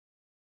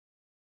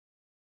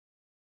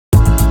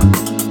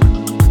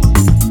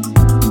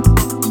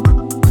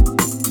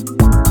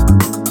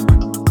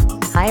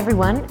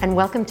everyone, and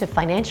welcome to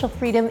Financial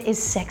Freedom is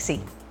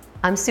Sexy.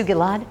 I'm Sue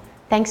Gilad.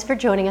 Thanks for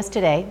joining us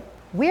today.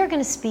 We are going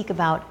to speak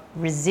about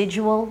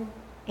residual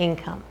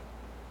income.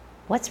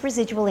 What's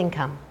residual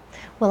income?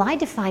 Well, I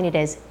define it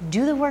as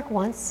do the work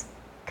once,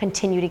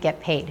 continue to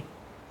get paid.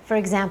 For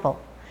example,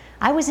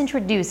 I was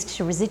introduced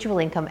to residual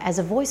income as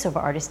a voiceover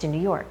artist in New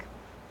York.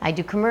 I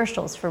do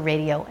commercials for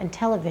radio and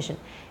television.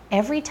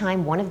 Every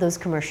time one of those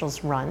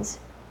commercials runs,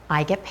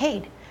 I get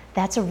paid.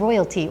 That's a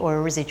royalty or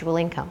a residual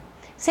income.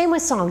 Same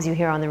with songs you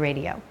hear on the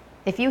radio.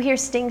 If you hear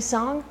Sting's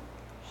song,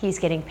 he's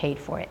getting paid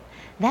for it.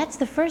 That's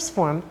the first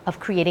form of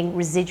creating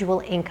residual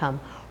income.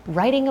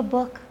 Writing a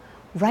book,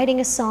 writing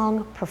a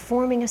song,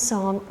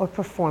 or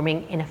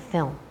performing in a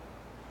film.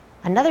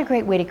 Another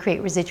great way to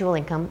create residual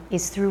income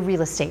is through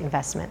real estate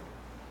investment.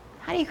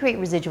 How do you create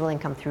residual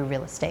income through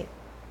real estate?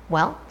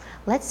 Well,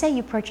 let's say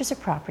you purchase a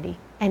property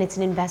and it's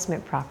an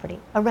investment property,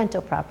 a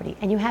rental property,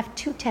 and you have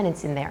 2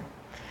 tenants in there.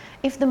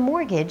 If the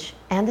mortgage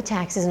and the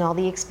taxes and all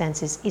the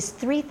expenses is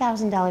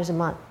 $3,000 a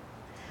month,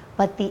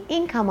 but the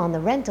income on the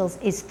rentals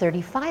is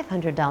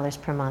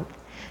 $3,500 per month,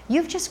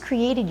 you've just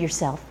created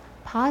yourself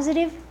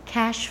positive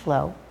cash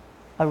flow,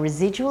 a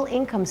residual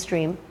income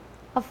stream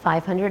of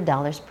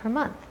 $500 per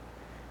month.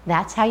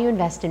 That's how you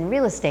invest in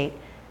real estate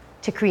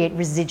to create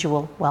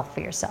residual wealth for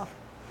yourself.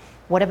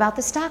 What about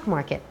the stock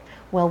market?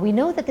 Well, we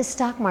know that the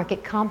stock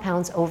market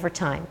compounds over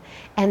time,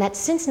 and that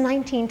since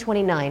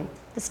 1929,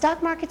 the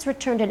stock market's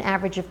returned an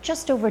average of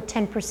just over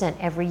 10%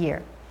 every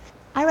year.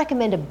 I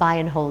recommend a buy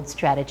and hold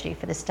strategy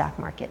for the stock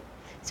market.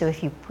 So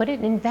if you put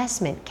an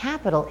investment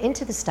capital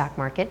into the stock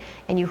market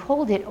and you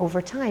hold it over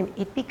time,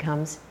 it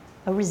becomes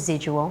a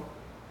residual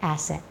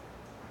asset.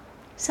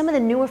 Some of the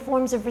newer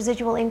forms of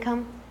residual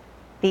income,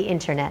 the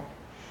internet.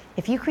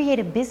 If you create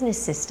a business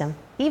system,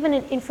 even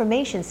an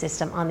information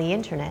system on the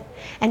internet,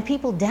 and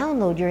people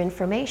download your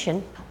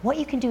information, what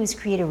you can do is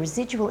create a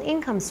residual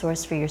income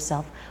source for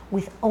yourself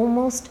with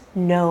almost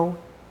no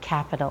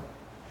capital.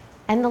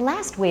 And the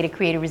last way to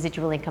create a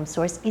residual income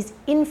source is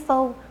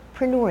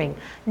infopreneuring,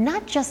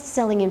 not just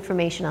selling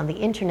information on the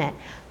internet,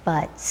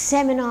 but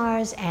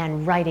seminars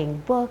and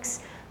writing books,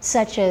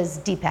 such as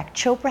Deepak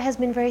Chopra has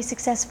been very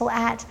successful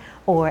at,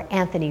 or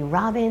Anthony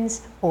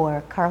Robbins,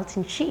 or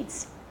Carlton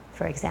Sheets,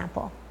 for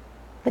example.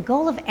 The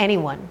goal of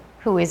anyone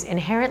who is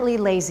inherently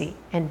lazy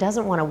and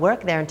doesn't want to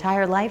work their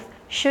entire life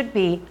should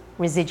be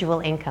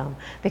residual income.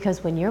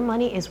 Because when your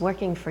money is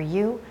working for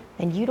you,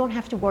 then you don't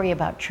have to worry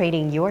about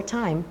trading your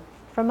time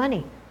for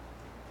money.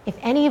 If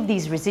any of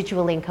these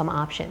residual income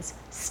options,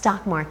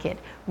 stock market,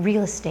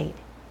 real estate,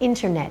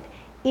 internet,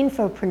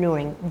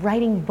 infopreneuring,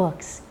 writing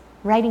books,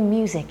 writing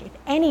music, if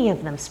any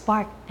of them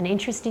spark an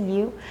interest in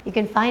you, you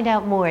can find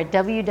out more at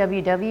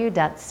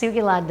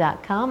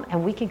www.sugilad.com,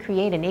 and we can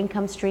create an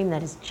income stream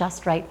that is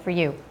just right for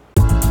you.